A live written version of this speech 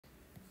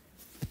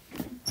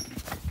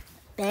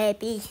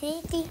Baby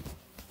City.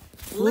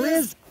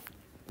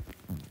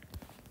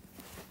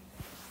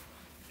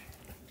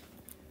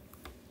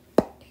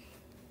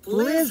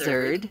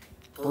 Blizzard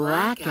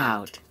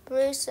Blackout.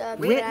 Blizzard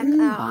Written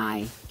Blackout.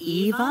 by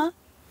Eva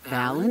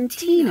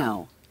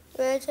Valentino.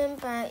 Written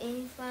by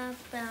Eva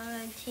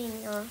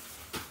Valentino.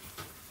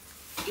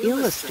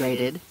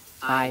 Illustrated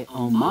by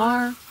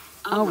Omar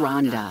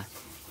Aranda.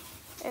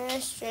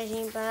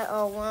 Illustrated by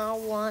Omar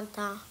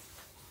Aranda.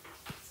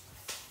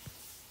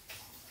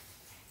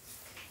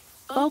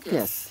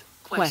 Focus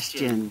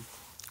question.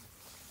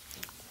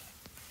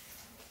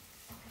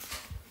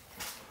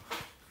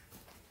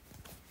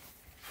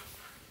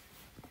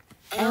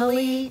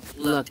 Ellie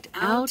looked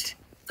out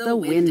the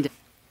window.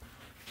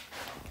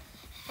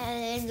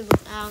 Ellie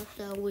looked out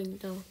the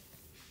window.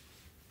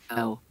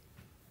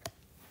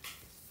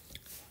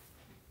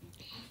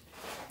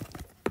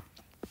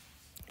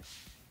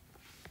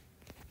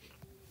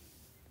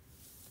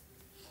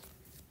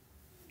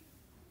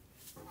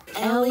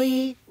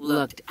 Ellie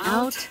looked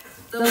out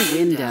the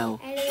window.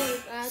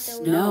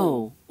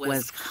 Snow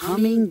was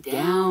coming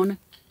down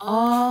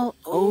all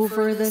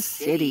over the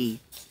city.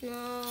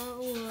 Snow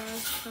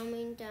was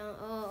coming down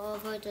all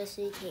over the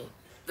city.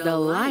 The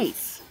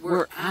lights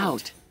were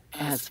out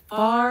as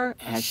far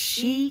as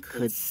she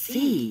could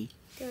see.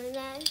 The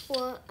lights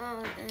were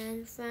out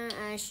as far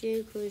as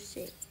she could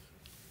see.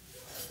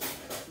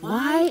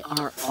 Why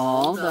are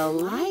all the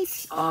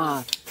lights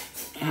off?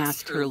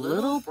 Asked her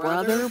little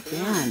brother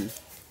Ben.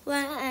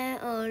 Why are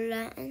all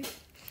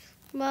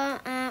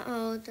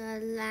the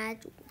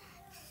lights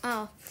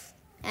off?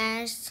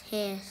 Asked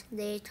his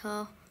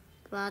little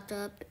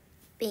brother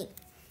Ben.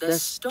 The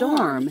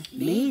storm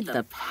made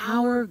the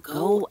power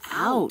go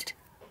out,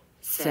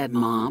 said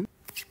Mom.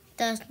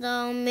 The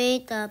storm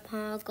made the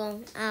power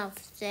go out,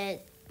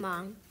 said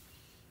Mom.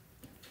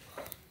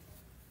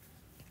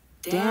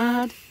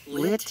 Dad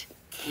lit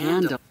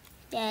candles.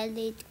 Dad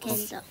lit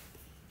candles.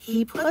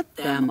 He put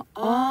them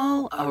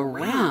all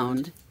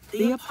around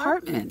the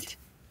apartment.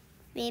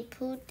 We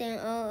put them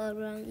all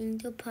around in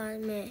the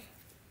apartment.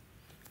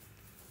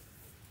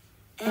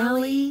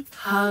 Ellie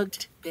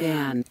hugged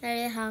Ben.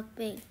 Ellie hugged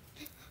Ben.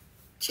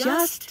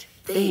 Just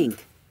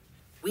think,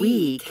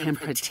 we can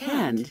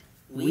pretend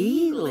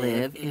we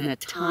live in a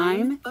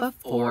time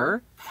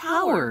before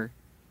power,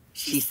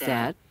 she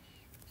said.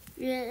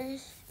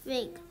 Just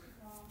think,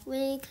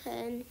 we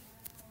can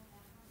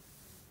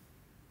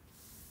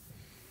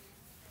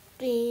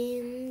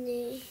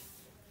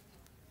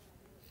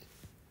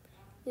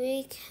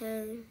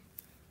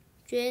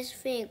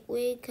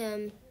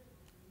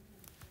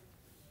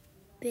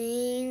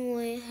being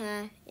we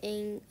have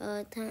in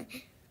a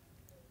time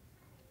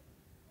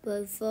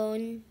before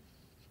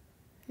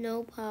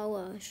no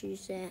power, she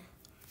said.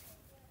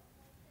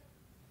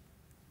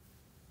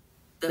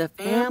 The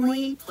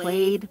family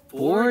played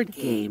board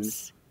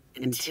games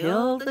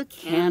until the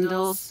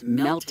candles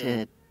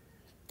melted.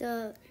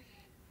 The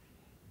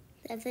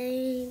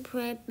family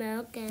played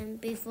board games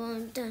before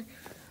the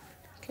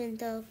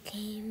candle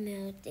came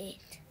melted.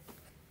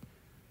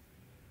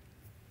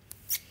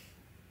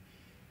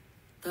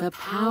 The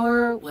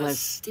power was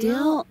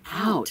still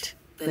out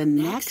the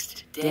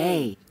next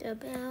day. The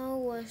power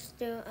was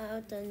still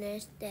out the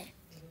next day.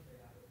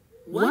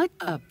 What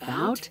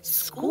about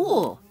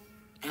school?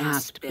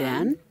 Asked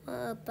Ben. What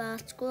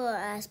about school?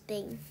 Asked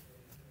Ben.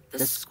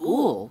 The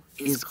school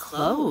is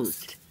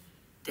closed,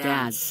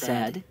 Dad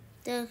said.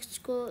 The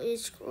school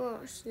is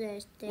closed,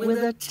 said Dad.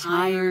 With a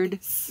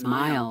tired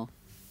smile.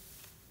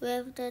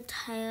 With a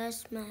tired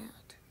smile.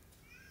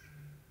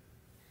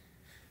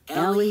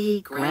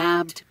 Ellie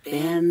grabbed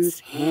Ben's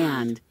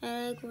hand.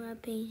 Ellie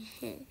grabbed Ben's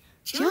hand.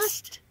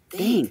 Just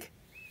think,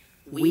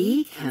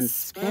 we can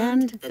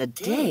spend the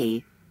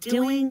day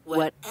doing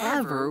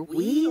whatever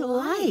we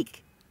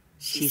like,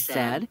 she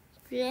said.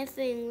 Just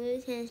think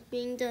we can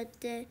spend the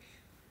day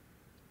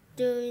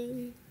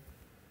doing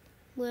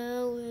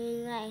what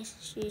we like,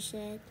 she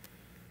said.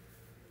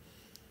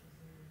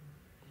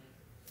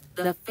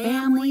 The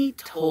family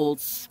told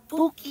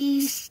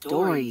spooky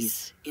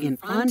stories in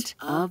front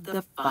of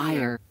the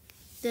fire.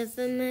 The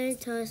family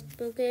told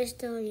spooky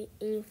stories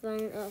in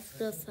front of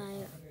the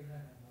fire.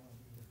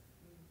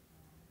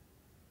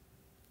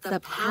 The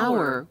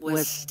power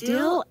was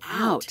still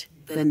out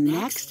the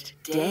next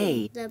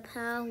day. The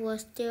power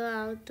was still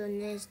out the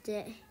next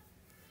day.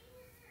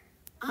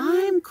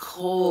 I'm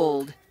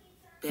cold,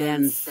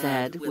 Ben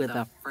said with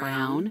a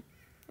frown.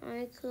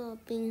 I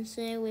could be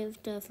said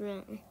with the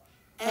frown.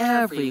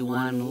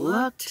 Everyone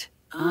looked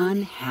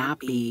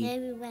unhappy.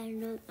 Everyone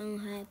looked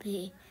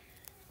unhappy.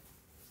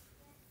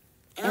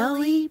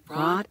 Ellie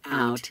brought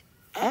out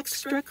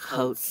extra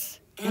coats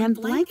and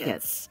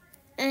blankets.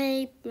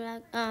 I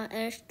brought out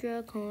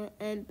extra coat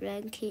and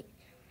blanket.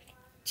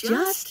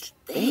 Just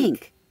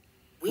think,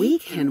 we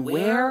can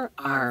wear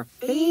our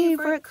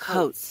favorite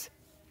coats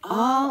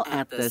all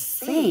at the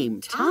same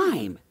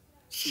time,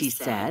 she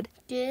said.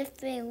 Do you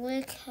think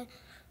we can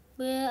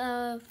wear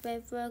our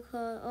favorite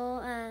coat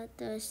all at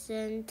the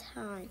same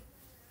time?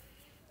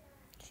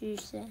 She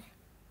said.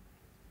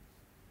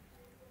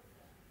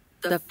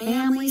 The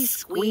family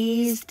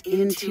squeezed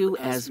into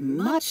as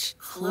much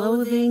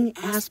clothing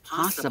as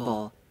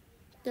possible.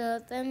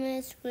 The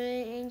family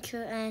squeezed into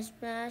as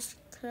much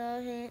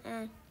clothing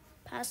as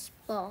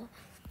possible.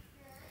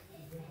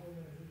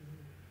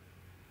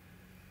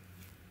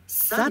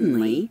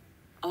 Suddenly,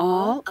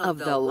 all of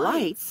the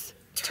lights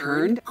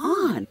turned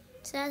on.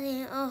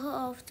 Suddenly,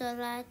 all of the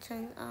lights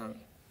turned on.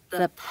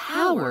 The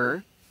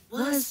power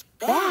was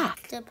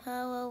back. The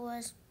power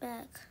was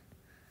back.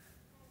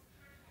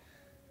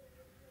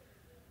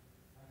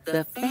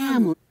 The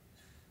family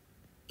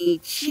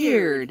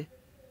cheered.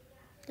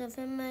 The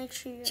family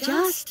cheered.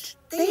 Just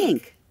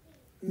think,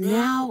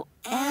 now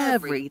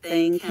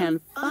everything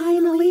can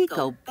finally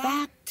go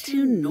back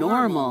to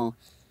normal,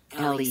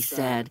 Ellie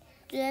said.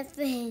 Just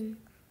think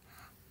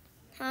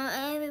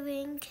how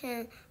everything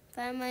can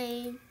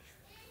finally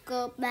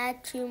go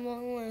back to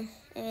normal,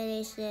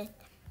 Ellie said.